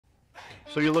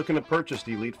So you're looking to purchase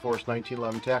the Elite Force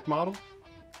 1911 TAC model?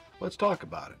 Let's talk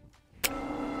about it.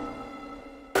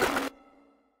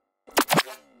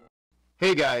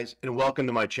 Hey guys, and welcome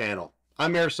to my channel.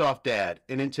 I'm Airsoft Dad,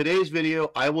 and in today's video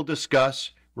I will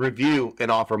discuss, review, and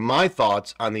offer my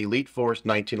thoughts on the Elite Force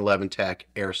 1911 TAC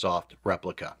Airsoft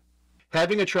replica.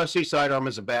 Having a trusty sidearm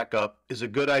as a backup is a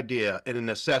good idea and a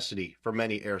necessity for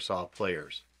many airsoft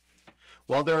players.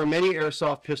 While there are many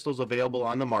airsoft pistols available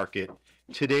on the market,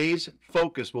 today's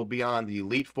focus will be on the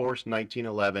Elite Force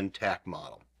 1911 TAC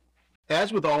model.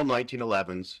 As with all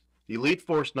 1911s, the Elite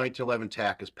Force 1911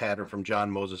 TAC is patterned from John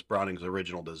Moses Browning's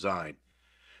original design.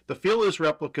 The feel of this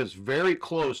replica is very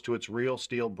close to its real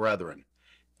steel brethren.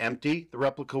 Empty, the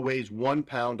replica weighs 1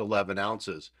 pound 11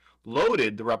 ounces.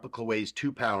 Loaded, the replica weighs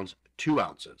 2 pounds 2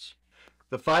 ounces.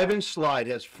 The 5-inch slide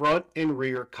has front and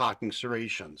rear cocking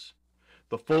serrations.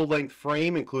 The full-length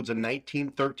frame includes a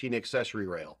 1913 accessory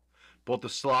rail. Both the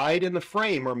slide and the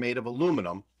frame are made of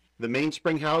aluminum. The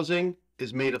mainspring housing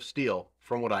is made of steel,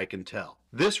 from what I can tell.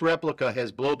 This replica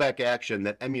has blowback action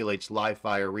that emulates live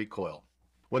fire recoil.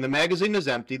 When the magazine is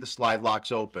empty, the slide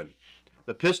locks open.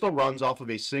 The pistol runs off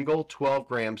of a single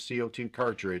 12-gram CO2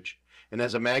 cartridge and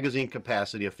has a magazine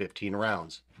capacity of 15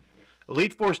 rounds.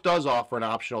 Elite Force does offer an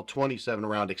optional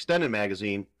 27-round extended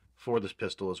magazine for this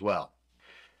pistol as well.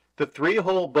 The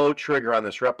 3-hole bow trigger on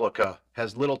this replica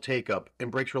has little take-up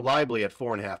and breaks reliably at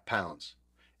 4.5 pounds.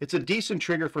 It's a decent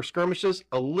trigger for skirmishes,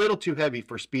 a little too heavy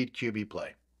for speed QB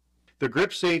play. The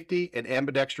grip safety and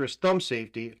ambidextrous thumb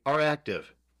safety are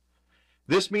active.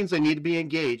 This means they need to be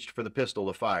engaged for the pistol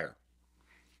to fire.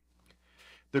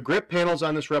 The grip panels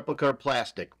on this replica are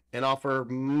plastic and offer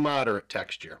moderate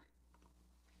texture.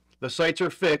 The sights are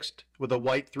fixed with a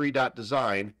white 3-dot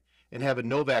design and have a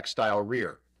Novak-style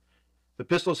rear. The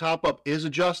pistol's hop-up is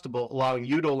adjustable, allowing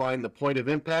you to align the point of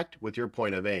impact with your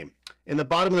point of aim. In the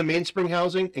bottom of the mainspring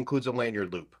housing includes a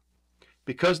lanyard loop.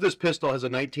 Because this pistol has a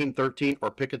 1913 or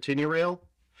Picatinny rail,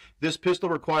 this pistol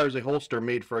requires a holster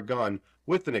made for a gun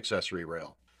with an accessory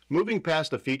rail. Moving past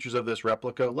the features of this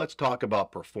replica, let's talk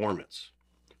about performance.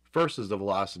 First is the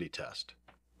velocity test.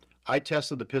 I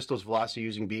tested the pistol's velocity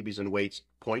using BBs in weights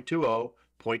 .20,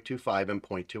 .25, and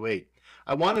 .28.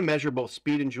 I want to measure both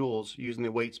speed and joules using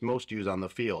the weights most used on the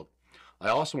field. I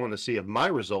also want to see if my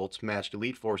results matched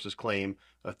Elite Force's claim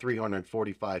of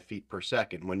 345 feet per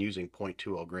second when using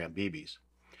 .20 gram BBs.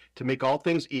 To make all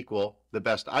things equal, the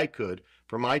best I could,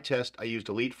 for my test I used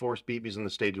Elite Force BBs in the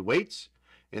stated weights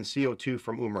and CO2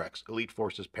 from Umarex, Elite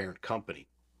Force's parent company.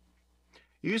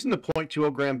 Using the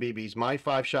 .20 gram BBs, my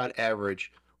 5-shot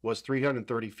average was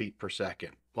 330 feet per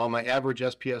second. While my average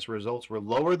SPS results were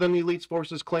lower than the Elite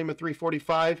Force's claim of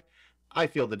 345, I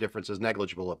feel the difference is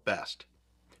negligible at best.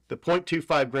 The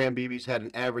 .25 gram BBs had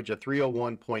an average of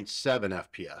 301.7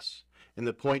 FPS, and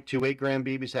the .28 gram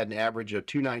BBs had an average of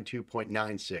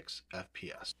 292.96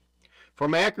 FPS. For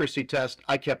my accuracy test,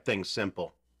 I kept things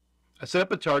simple. I set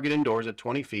up a target indoors at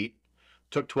 20 feet,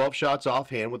 took 12 shots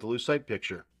offhand with a loose sight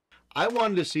picture. I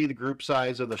wanted to see the group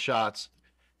size of the shots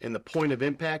and the point of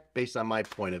impact based on my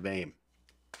point of aim.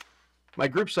 My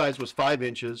group size was 5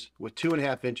 inches with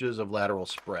 2.5 inches of lateral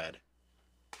spread.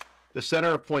 The center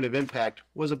of point of impact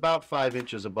was about 5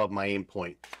 inches above my aim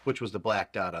point, which was the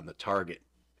black dot on the target.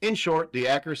 In short, the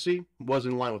accuracy was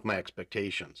in line with my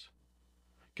expectations.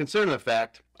 Considering the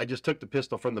fact I just took the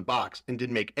pistol from the box and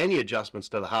didn't make any adjustments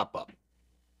to the hop-up.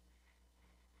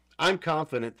 I'm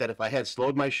confident that if I had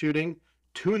slowed my shooting,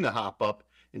 tuned the hop-up,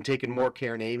 and taken more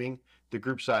care in aiming, the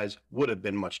group size would have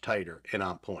been much tighter and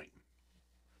on point.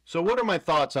 So what are my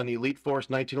thoughts on the Elite Force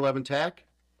 1911 TAC?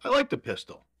 I like the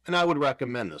pistol, and I would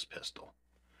recommend this pistol.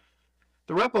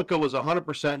 The replica was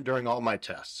 100% during all my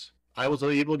tests. I was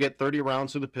able to get 30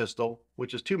 rounds through the pistol,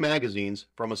 which is 2 magazines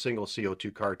from a single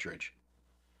CO2 cartridge.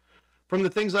 From the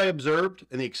things I observed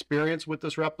and the experience with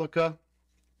this replica,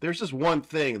 there's just one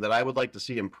thing that I would like to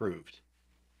see improved.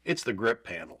 It's the grip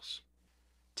panels.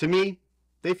 To me,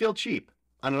 they feel cheap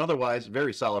on an otherwise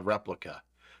very solid replica.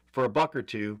 For $1 or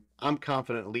 $2, I'm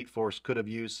confident Elite Force could have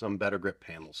used some better grip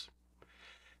panels.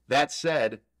 That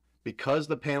said, because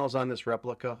the panels on this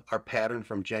replica are patterned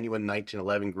from genuine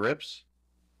 1911 grips,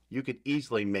 you could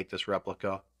easily make this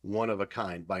replica one of a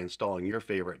kind by installing your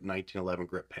favorite 1911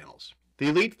 grip panels. The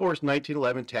Elite Force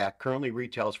 1911 TAC currently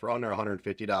retails for under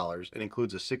 $150 and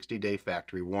includes a 60-day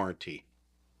factory warranty.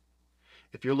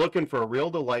 If you're looking for a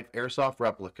real-to-life airsoft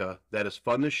replica that is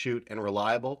fun to shoot and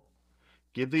reliable,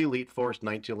 give the Elite Force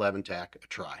 1911 TAC a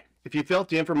try. If you felt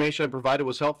the information I provided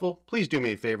was helpful, please do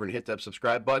me a favor and hit that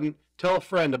subscribe button, tell a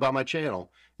friend about my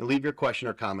channel, and leave your question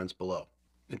or comments below.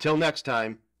 Until next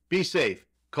time, be safe,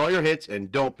 call your hits,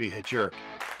 and don't be a jerk.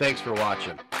 Thanks for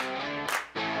watching.